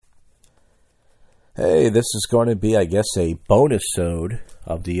Hey, this is going to be, I guess, a bonus-ode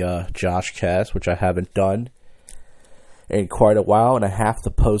of the Josh cast, which I haven't done in quite a while, and I have to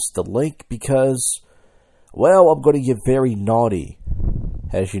post the link because, well, I'm going to get very naughty.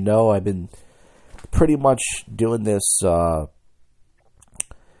 As you know, I've been pretty much doing this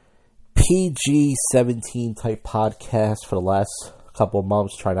PG-17 type podcast for the last couple of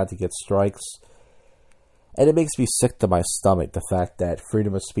months, trying not to get strikes. And it makes me sick to my stomach, the fact that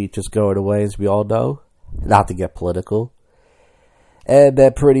freedom of speech is going away, as we all know. Not to get political. And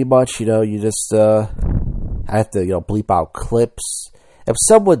that pretty much, you just, I have to, bleep out clips. If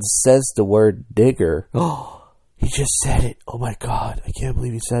someone says the word nigger, oh, he just said it. Oh my God, I can't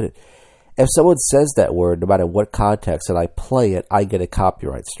believe he said it. If someone says that word, no matter what context, and I play it, I get a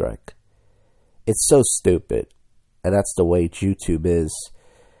copyright strike. It's so stupid. And that's the way YouTube is.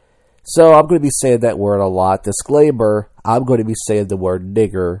 So I'm going to be saying that word a lot. Disclaimer, I'm going to be saying the word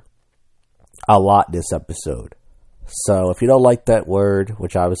nigger a lot in this episode. So if you don't like that word,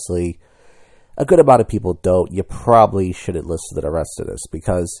 which obviously a good amount of people don't, you probably shouldn't listen to the rest of this,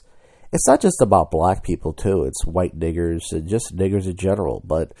 because it's not just about black people too. It's white niggers and just niggers in general.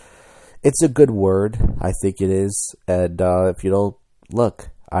 But it's a good word. I think it is. And if you don't,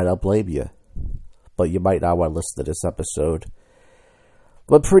 look, I don't blame you. But you might not want to listen to this episode.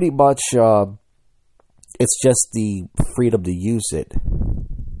 But pretty much, it's just the freedom to use it.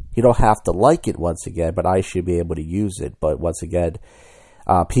 You don't have to like it once again, but I should be able to use it. But once again,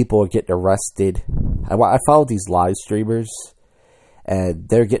 people are getting arrested. I follow these live streamers, and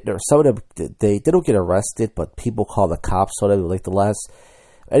they're getting, some of them, they don't get arrested, but people call the cops on them. Like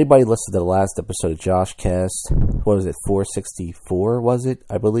anybody listened to the last episode of Josh Cast, what was it, 464 was it,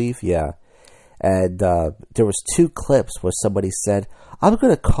 I believe? Yeah. And there was 2 clips where somebody said, I'm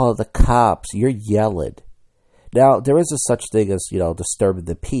going to call the cops, you're yelling. Now, there is a such thing as, disturbing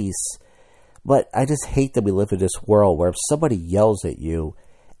the peace, but I just hate that we live in this world where if somebody yells at you,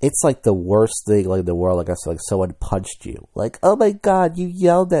 it's like the worst thing in the world. Like I said, like someone punched you. Like, oh my God, you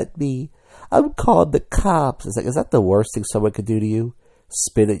yelled at me. I'm calling the cops. It's like, is that the worst thing someone could do to you?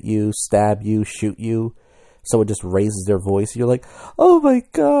 Spit at you, stab you, shoot you? Someone just raises their voice and you're like, oh my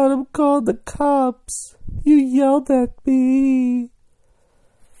God, I'm calling the cops. You yelled at me.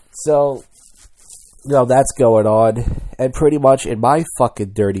 So, that's going on. And pretty much in my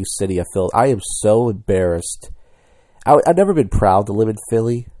fucking dirty city of Philly, I am so embarrassed. I've never been proud to live in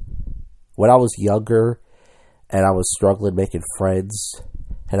Philly. When I was younger and I was struggling making friends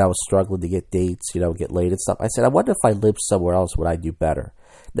and I was struggling to get dates, get laid and stuff, I said, I wonder if I lived somewhere else, would I do better?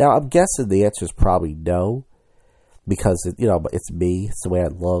 Now, I'm guessing the answer is probably no. Because, it's me, it's the way I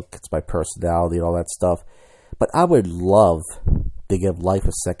look, it's my personality and all that stuff. But I would love to give life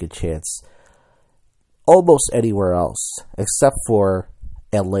a second chance almost anywhere else, except for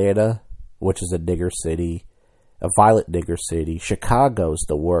Atlanta, which is a nigger city, a violent nigger city. Chicago's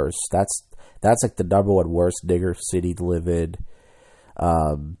the worst. That's like the number one worst nigger city to live in.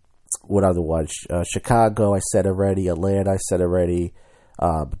 What other one? Chicago, I said already. Atlanta, I said already.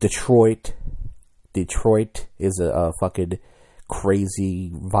 Detroit is a fucking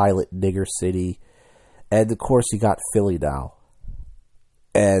crazy, violent nigger city. And, of course, you got Philly now.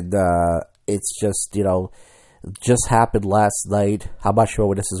 And it's just, just happened last night. I'm not sure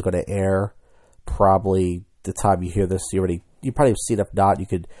when this is going to air. Probably the time you hear this, you probably have seen it. If not,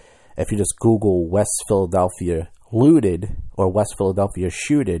 if you just Google West Philadelphia looted or West Philadelphia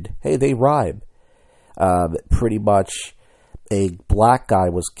shooted, hey, they rhyme. Pretty much a black guy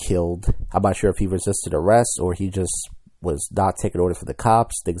was killed. I'm not sure if he resisted arrest or he just was not taking orders from the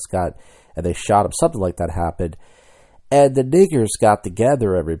cops. And they shot him. Something like that happened. And the niggers got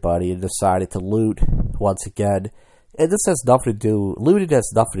together, everybody, and decided to loot once again. And this has nothing to do, looting has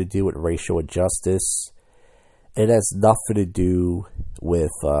nothing to do with racial injustice. It has nothing to do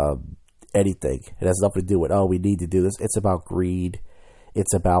with anything. It has nothing to do with, we need to do this. It's about greed.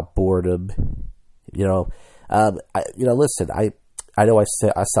 It's about boredom. Listen, I know I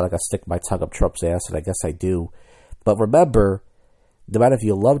sound like I stick my tongue up Trump's ass, and I guess I do. But remember, no matter if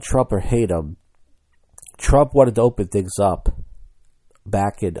you love Trump or hate him, Trump wanted to open things up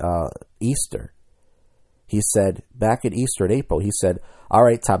back in Easter. He said, back in Easter in April, he said, all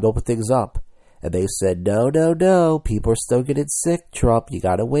right, time to open things up. And they said, no, people are still getting sick, Trump, you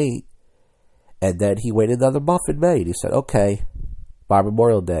gotta wait. And then he waited another month in May, and he said, okay, by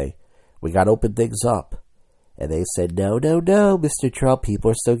Memorial Day, we gotta open things up. And they said, no, Mr. Trump,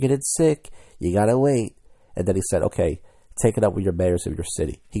 people are still getting sick, you gotta wait. And then he said, okay, take it up with your mayors of your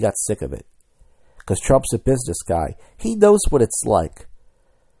city. He got sick of it. Because Trump's a business guy. He knows what it's like.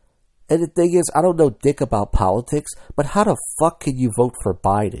 And the thing is, I don't know dick about politics, but how the fuck can you vote for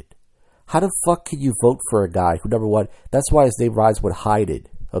Biden? How the fuck can you vote for a guy who, number one, that's why his name rhymes with Hyden,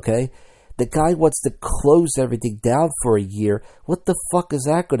 okay? The guy wants to close everything down for a year. What the fuck is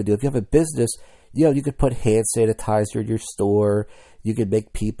that going to do? If you have a business, you could put hand sanitizer in your store. You can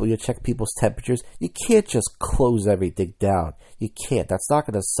check people's temperatures. You can't just close everything down. You can't. That's not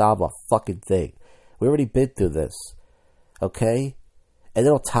going to solve a fucking thing. We already been through this, okay? And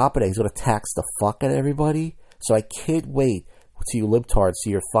then on top of that, he's going to tax the fuck out of everybody. So I can't wait till you libtards see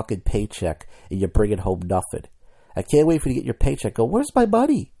your fucking paycheck and you're bringing home nothing. I can't wait for you to get your paycheck. Go, where's my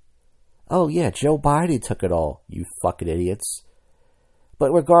money? Oh yeah, Joe Biden took it all. You fucking idiots.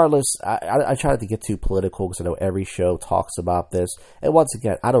 But regardless, I try not to get too political because I know every show talks about this. And once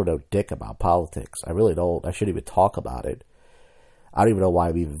again, I don't know dick about politics. I really don't. I shouldn't even talk about it. I don't even know why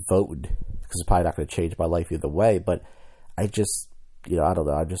I'm even voting because it's probably not going to change my life either way. But I just, I don't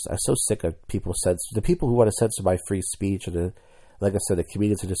know. I'm so sick of the people who want to censor my free speech and like I said, the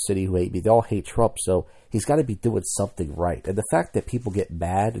comedians in the city who hate me, they all hate Trump, so he's got to be doing something right. And the fact that people get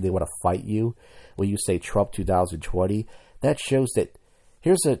mad and they want to fight you when you say Trump 2020, that shows that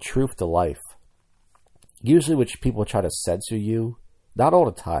here's the truth to life. Usually when people try to censor you, not all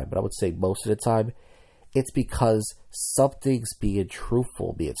the time, but I would say most of the time, it's because something's being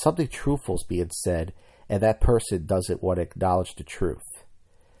truthful. Something truthful is being said, and that person doesn't want to acknowledge the truth.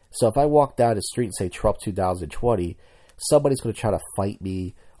 So if I walk down the street and say Trump 2020, somebody's going to try to fight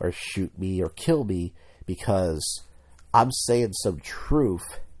me or shoot me or kill me because I'm saying some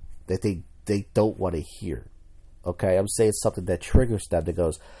truth that they don't want to hear. Okay? I'm saying something that triggers them that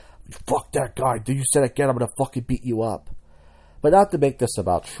goes, fuck that guy. Do you say that again? I'm going to fucking beat you up. But not to make this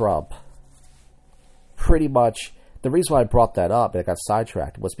about Trump. Pretty much, the reason why I brought that up and I got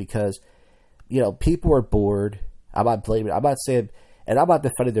sidetracked was because, people are bored. I'm not saying... And I'm not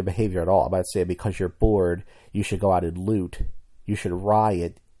defending their behavior at all. I'm not saying because you're bored, you should go out and loot. You should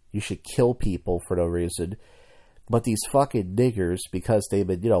riot. You should kill people for no reason. But these fucking niggers, because they've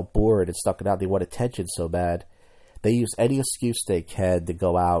been, bored and stuck it out, they want attention so bad, they use any excuse they can to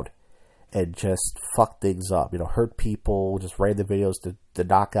go out and just fuck things up. Hurt people, just random videos, the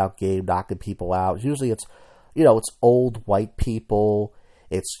knockout game, knocking people out. Usually it's, it's old white people,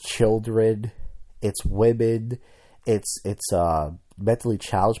 it's children, it's women, it's mentally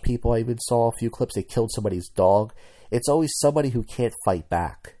challenged people. I even saw a few clips. They killed somebody's dog. It's always somebody who can't fight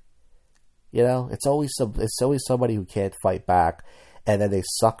back. It's always somebody who can't fight back, and then they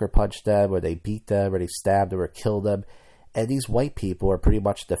sucker punch them, or they beat them, or they stab them, or kill them. And these white people are pretty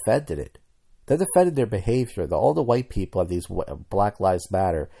much defending it. They're defending their behavior. All the white people of these Black Lives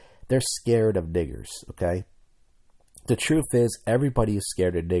Matter, they're scared of niggers. Okay, the truth is everybody is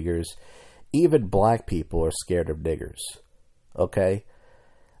scared of niggers. Even black people are scared of niggers. Okay,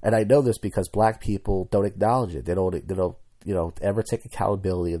 and I know this because black people don't acknowledge it. They don't ever take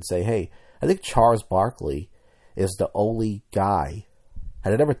accountability and say, "Hey, I think Charles Barkley is the only guy."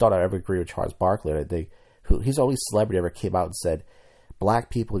 And I never thought I'd ever agree with Charles Barkley. I think he's the only celebrity ever came out and said, "Black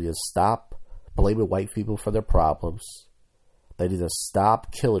people need to stop blaming white people for their problems. They need to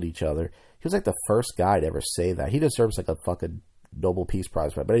stop killing each other." He was like the first guy to ever say that. He deserves like a fucking Nobel Peace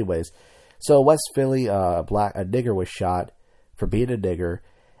Prize for it. But anyways, so in West Philly, a nigger was shot for being a nigger,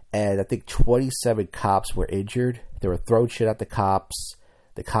 and I think 27 cops were injured. They were throwing shit at the cops.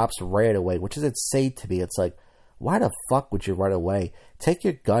 The cops ran away, which is insane to me. It's like, why the fuck would you run away? Take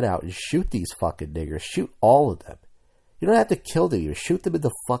your gun out and shoot these fucking niggers. Shoot all of them. You don't have to kill them. You shoot them in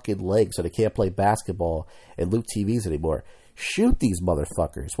the fucking leg so they can't play basketball and loot TVs anymore. Shoot these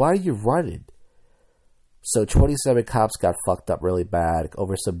motherfuckers. Why are you running? So 27 cops got fucked up really bad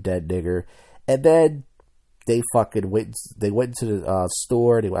over some dead nigger, and then they fucking went into the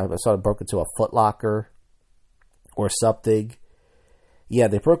store. I saw them broke into a Foot Locker or something. Yeah,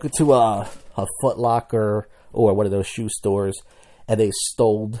 they broke into a Foot Locker or one of those shoe stores, and they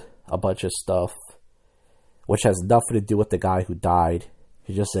stole a bunch of stuff, which has nothing to do with the guy who died.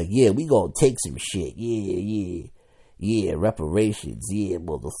 He's just like, yeah, we gonna take some shit. Yeah, reparations. Yeah,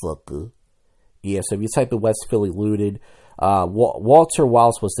 motherfucker. Yeah, so if you type in West Philly looted, Walter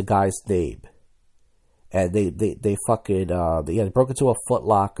Wallace was the guy's name. And they broke into a Foot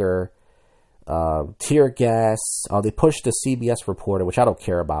Locker, tear gas. They pushed the CBS reporter, which I don't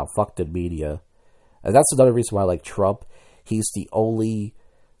care about. Fuck the media. And that's another reason why I like Trump. He's the only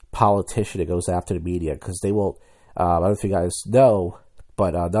politician that goes after the media, because they won't. I don't know if you guys know,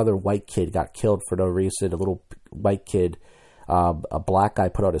 but another white kid got killed for no reason. A little white kid, a black guy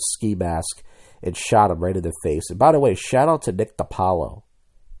put on a ski mask and shot him right in the face. And by the way, shout out to Nick DiPaolo.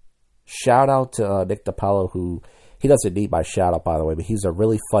 Shout out to Nick DiPaolo, who, he doesn't need my shout out, by the way, but he's a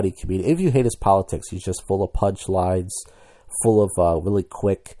really funny comedian. If you hate his politics, he's just full of punchlines, full of really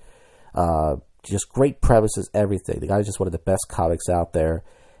quick Just great premises, everything. The guy's just one of the best comics out there.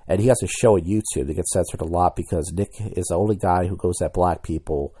 And he has a show on YouTube that gets censored a lot because Nick is the only guy who goes at black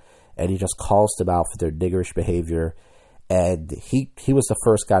people, and he just calls them out for their niggerish behavior. And he was the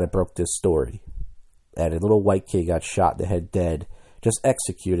first guy that broke this story. And a little white kid got shot in the head dead, just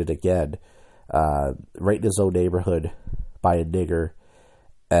executed again, right in his own neighborhood by a nigger.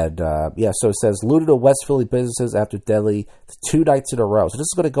 And, so it says, looted a West Philly businesses after deadly 2 nights in a row. So this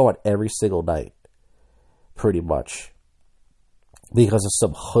is going to go on every single night, pretty much. Because of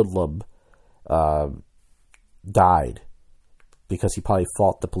some hoodlum died. Because he probably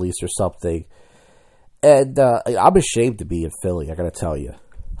fought the police or something. And I'm ashamed to be in Philly, I got to tell you.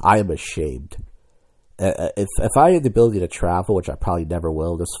 I am ashamed. If I had the ability to travel, which I probably never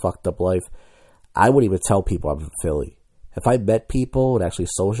will, this fucked up life, I wouldn't even tell people I'm from Philly. If I met people and actually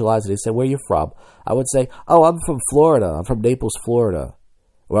socialized and they said, where are you from? I would say, oh, I'm from Florida. I'm from Naples, Florida.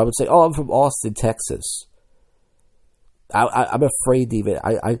 Or I would say, oh, I'm from Austin, Texas. I'm afraid to even,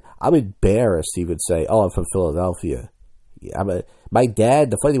 I'm embarrassed to even say, oh, I'm from Philadelphia. My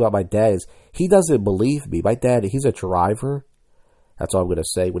dad, the funny thing about my dad is he doesn't believe me. My dad, he's a driver. That's all I'm going to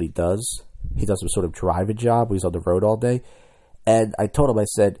say what he does. He does some sort of driving job where he's on the road all day. And I told him, I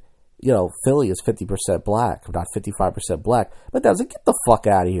said, you know, Philly is 50% black, not 55% black. But Dad, I said, get the fuck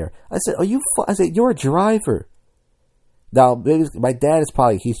out of here. I said, I said, you're a driver. Now, maybe my dad is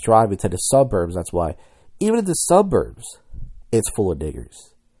probably, he's driving to the suburbs, that's why. Even in the suburbs, it's full of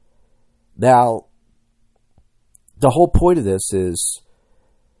niggers. Now, the whole point of this is,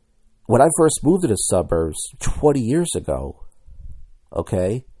 when I first moved to the suburbs 20 years ago,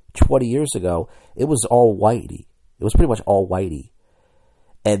 okay, 20 years ago, it was all whitey. It was pretty much all whitey.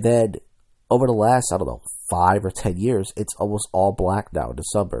 And then, over the last, 5 or 10 years, it's almost all black now in the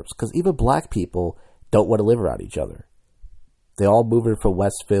suburbs. Because even black people don't want to live around each other. They all move in from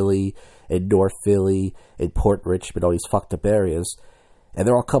West Philly, and North Philly, and Port Richmond, all these fucked up areas. And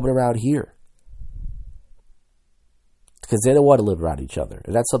they're all coming around here. Because they don't want to live around each other.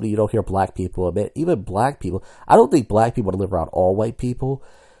 And that's something you don't hear black people admit. Even black people, I don't think black people want to live around all white people.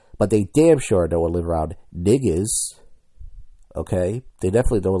 But they damn sure don't want to live around niggas. Okay? They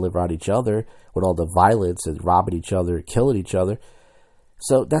definitely don't want to live around each other with all the violence and robbing each other and killing each other.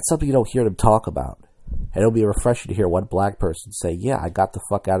 So that's something you don't hear them talk about. And it'll be refreshing to hear one black person say, yeah, I got the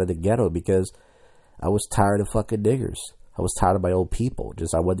fuck out of the ghetto because I was tired of fucking niggers. I was tired of my old people.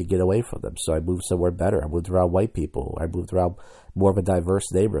 I wanted to get away from them. So I moved somewhere better. I moved around white people. I moved around more of a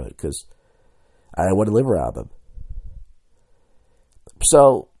diverse neighborhood because I didn't want to live around them.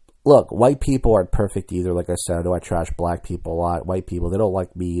 So, look, white people aren't perfect either. Like I said, I know I trash black people a lot. White people, they don't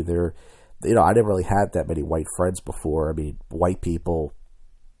like me either. You know, I never really had that many white friends before. I mean, white people,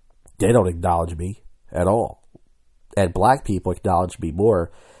 they don't acknowledge me at all. And black people acknowledge me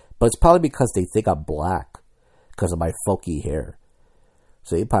more. But it's probably because they think I'm black because of my funky hair.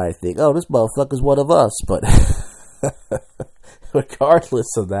 So you probably think, oh, this motherfucker's one of us. But regardless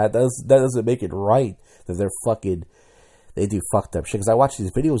of that, that doesn't make it right that they do fucked up shit. Because I watch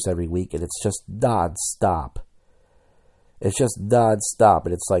these videos every week and it's just non-stop. It's just non-stop.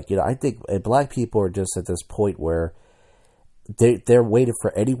 And it's like, you know, I think black people are just at this point where they're waiting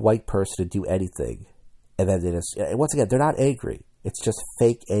for any white person to do anything. And then they just, once again, they're not angry. It's just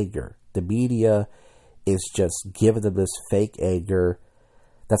fake anger. The media is just giving them this fake anger.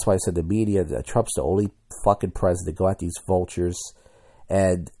 That's why I said the media, Trump's the only fucking president to go at these vultures.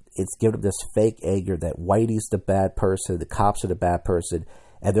 And it's giving them this fake anger that Whitey's the bad person, the cops are the bad person.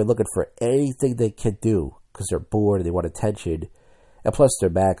 And they're looking for anything they can do because they're bored and they want attention. And plus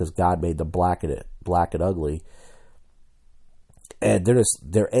they're mad because God made them black and ugly. And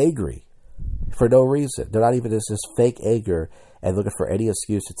they're angry for no reason. They're not even this fake anger and looking for any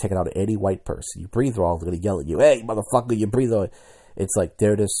excuse to take it out on any white person. You breathe wrong, they're going to yell at you. Hey, motherfucker, you breathe wrong. It's like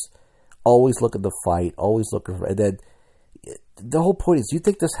they're just always looking to fight, always looking for... And then the whole point is, you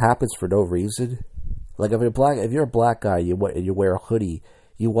think this happens for no reason? Like if you're a black guy and you wear a hoodie,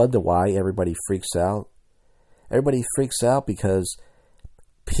 you wonder why everybody freaks out. Everybody freaks out because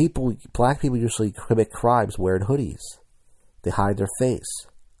black people usually commit crimes wearing hoodies. They hide their face.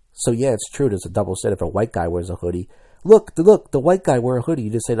 So yeah, it's true. There's a double standard. If a white guy wears a hoodie, look, the white guy wear a hoodie. You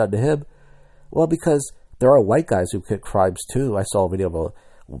just say nothing to him. Well, because there are white guys who commit crimes too. I saw a video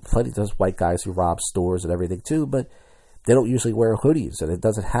of plenty of those white guys who rob stores and everything too, but they don't usually wear hoodies, and it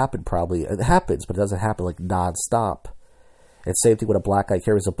doesn't happen. Probably it happens, but it doesn't happen like nonstop. And same thing when a black guy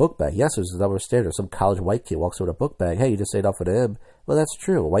carries a book bag. Yes, there's a double standard. Some college white kid walks with a book bag. Hey, you just say nothing to him. Well, that's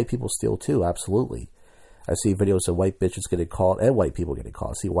true. White people steal too. Absolutely. I see videos of white bitches getting caught and white people getting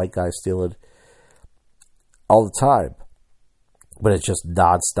caught. I see white guys stealing all the time. but it's just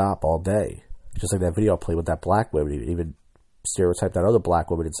nonstop all day. Just like that video I played with that black woman, even stereotyped that other black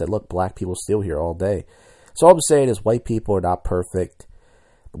woman and said, look, black people steal here all day. So all I'm saying is white people are not perfect.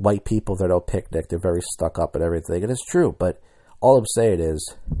 White people, they're no picnic. They're very stuck up and everything. And it's true, but all I'm saying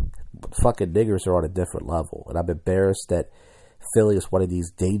is fucking niggers are on a different level. And I'm embarrassed that Philly is one of these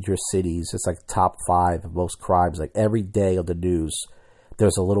dangerous cities. It's like top 5 of most crimes. Like every day on the news,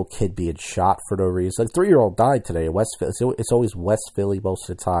 there's a little kid being shot for no reason. Like 3-year-old died today in West Philly. It's always West Philly most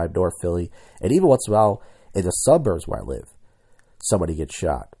of the time, North Philly. And even once in a while in the suburbs where I live, somebody gets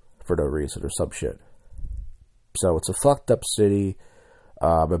shot for no reason or some shit. So it's a fucked up city.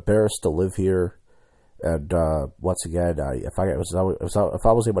 I'm embarrassed to live here. And once again, if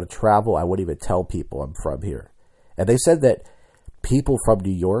I was able to travel, I wouldn't even tell people I'm from here. And they said that people from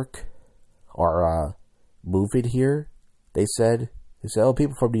New York are moving here. They said, oh,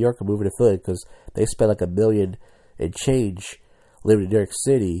 people from New York are moving to Philly because they spend like $1 million and change living in New York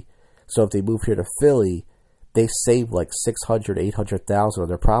City. So if they move here to Philly, they save like $600,000, $800,000 on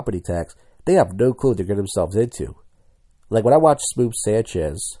their property tax. They have no clue what they're getting themselves into. Like when I watch Smooth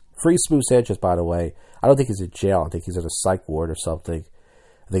Sanchez, free Smooth Sanchez, by the way, I don't think he's in jail. I think he's in a psych ward or something.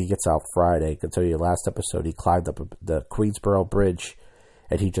 I think he gets out Friday. I can tell you last episode, he climbed up the Queensboro Bridge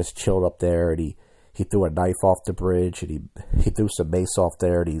and he just chilled up there and he threw a knife off the bridge and he threw some mace off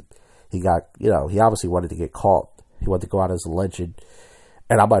there and he got, he obviously wanted to get caught. He wanted to go out as a legend.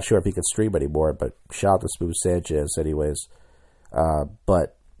 And I'm not sure if he can stream anymore, but shout out to Smooth Sanchez anyways.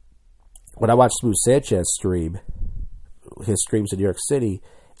 But when I watch Smooth Sanchez stream, his streams in New York City,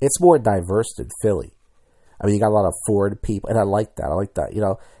 it's more diverse than Philly. I mean, you got a lot of foreign people, and I like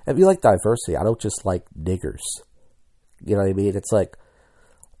that. If you like diversity, I don't just like niggers. You know what I mean? It's like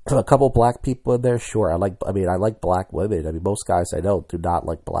a couple black people in there, sure. I like black women. I mean, most guys I know do not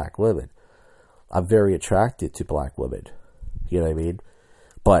like black women. I'm very attracted to black women. You know what I mean?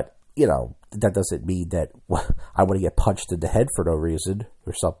 But, that doesn't mean that I want to get punched in the head for no reason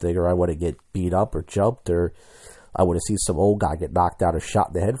or something, or I want to get beat up or jumped, or I want to see some old guy get knocked out or shot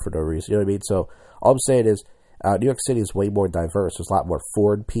in the head for no reason. You know what I mean? So all I'm saying is New York City is way more diverse. There's a lot more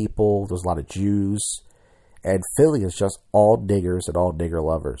foreign people. There's a lot of Jews. And Philly is just all niggers and all nigger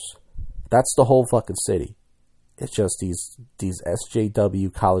lovers. That's the whole fucking city. It's just these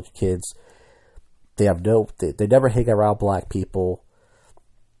SJW college kids. They never hang around black people.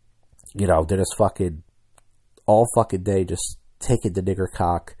 They're just fucking all fucking day just taking the nigger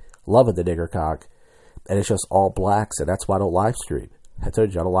cock, loving the nigger cock. And it's just all blacks, and that's why I don't live stream. I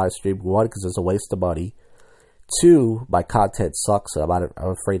told you I don't live stream. 1, because it's a waste of money. 2, my content sucks, and I'm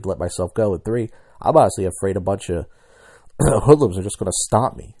afraid to let myself go. And 3, I'm honestly afraid a bunch of hoodlums are just going to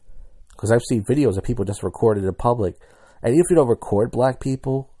stop me. Because I've seen videos of people just recorded in public. And even if you don't record black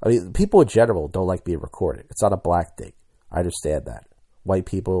people, I mean, people in general don't like being recorded. It's not a black thing. I understand that. White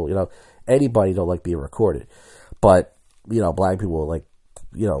people, anybody don't like being recorded. But, black people will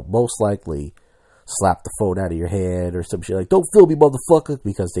most likely slap the phone out of your hand or some shit like, don't film me, motherfucker,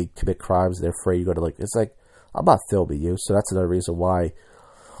 because they commit crimes and they're afraid you're going to it's like, I'm not filming you. So that's another reason why,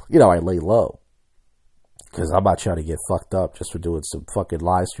 I lay low. Because I'm not trying to get fucked up just for doing some fucking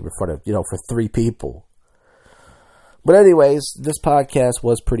live stream in front of, for 3 people. But anyways, this podcast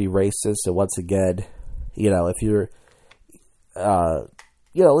was pretty racist. And once again, if you're,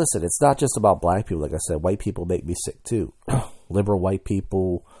 listen, it's not just about black people. Like I said, white people make me sick too. Liberal white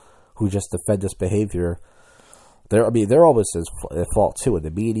people who just defend this behavior, they're almost at fault too in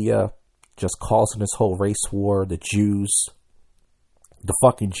the media, just causing this whole race war. The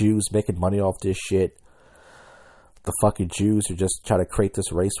fucking Jews making money off this shit. The fucking Jews are just trying to create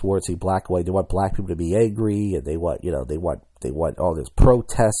this race war. See black and white. They want black people to be angry, and they want all this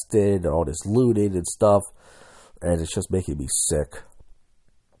protested, and all this looting and stuff, and it's just making me sick.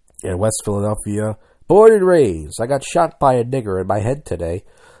 In West Philadelphia, born and raised, I got shot by a nigger in my head today.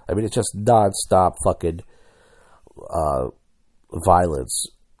 I mean, it's just nonstop fucking violence,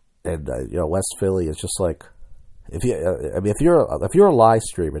 and West Philly is just like, if you're a live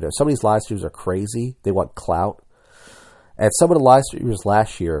streamer, some of these live streamers are crazy. They want clout, and some of the live streamers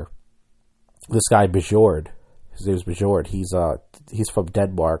last year, this guy Bjord, his name is Bjord. He's from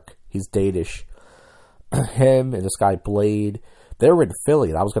Denmark. He's Danish. Him and this guy Blade, they were in Philly,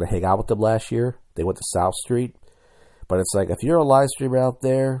 and I was going to hang out with them last year. They went to South Street. But it's like, if you're a live streamer out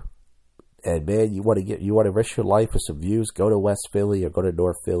there, and man, you want to risk your life for some views, go to West Philly, or go to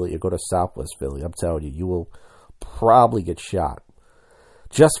North Philly, or go to Southwest Philly. I'm telling you, you will probably get shot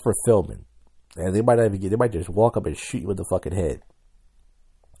just for filming, and they might just walk up and shoot you in the fucking head.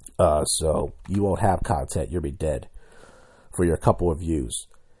 So you won't have content. You'll be dead for your couple of views.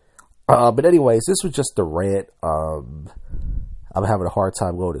 But anyways, this was just a rant. I'm having a hard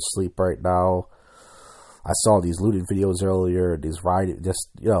time going to sleep right now. I saw these looting videos earlier, these riding, just,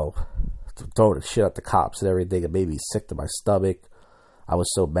 throwing shit at the cops and everything. It made me sick to my stomach. I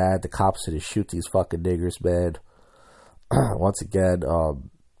was so mad the cops didn't shoot these fucking niggers, man. Once again,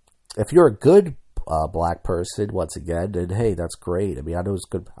 if you're a good black person, once again, then hey, that's great. I mean, I know it's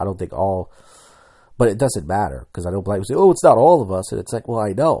good. I don't think all, but it doesn't matter, because I know black people say, oh, it's not all of us. And it's like, well,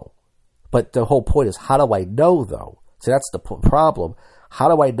 I know. But the whole point is, how do I know, though? See, that's the problem.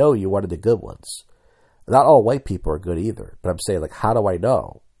 How do I know you're one of the good ones? Not all white people are good either. But I'm saying, like, how do I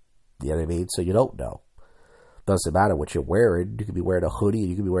know? You know what I mean? So you don't know. Doesn't matter what you're wearing. You could be wearing a hoodie.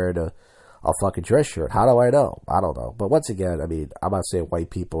 You could be wearing a fucking dress shirt. How do I know? I don't know. But once again, I mean, I'm not saying white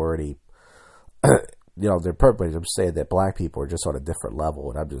people are any, they're perfect. I'm saying that black people are just on a different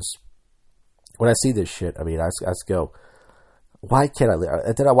level. And I'm just, when I see this shit, I mean, I just go, why can't I live?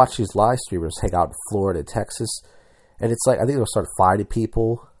 And then I watch these live streamers hang out in Florida and Texas. And it's like, I think they'll start finding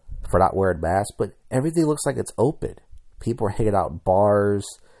people for not wearing masks. But everything looks like it's open. People are hanging out in bars.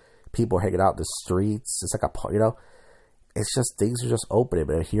 People are hanging out in the streets. It's like it's just, things are just opening.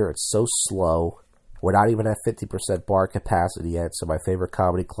 But here it's so slow. We're not even at 50% bar capacity yet. So my favorite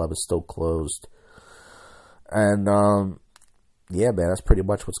comedy club is still closed. And, yeah, man, that's pretty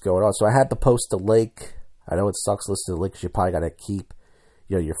much what's going on. So I had to post a link. I know it sucks listening to the link because you probably got to keep,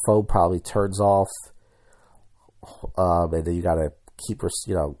 your phone probably turns off. And then you got to keep,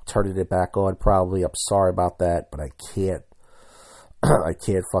 turning it back on probably. I'm sorry about that, but I can't. I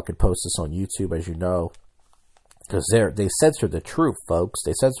can't fucking post this on YouTube, as you know, because they censor the truth, folks.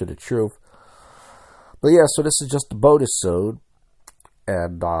 They censor the truth. But yeah, so this is just the bonus zone,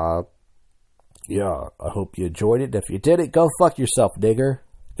 and yeah, I hope you enjoyed it. If you didn't, go fuck yourself, nigger.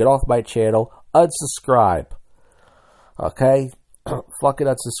 Get off my channel. Unsubscribe. Okay, fucking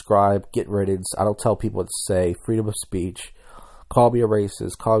unsubscribe. Get riddance. I don't tell people what to say. Freedom of speech. Call me a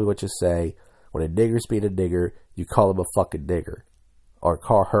racist. Call me what you say. When a nigger's being a nigger, you call him a fucking nigger. Or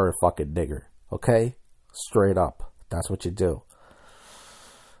call her a fucking nigger. Okay? Straight up. That's what you do.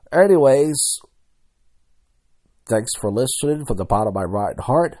 Anyways, thanks for listening from the bottom of my rotten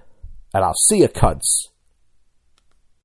heart. And I'll see you, cunts.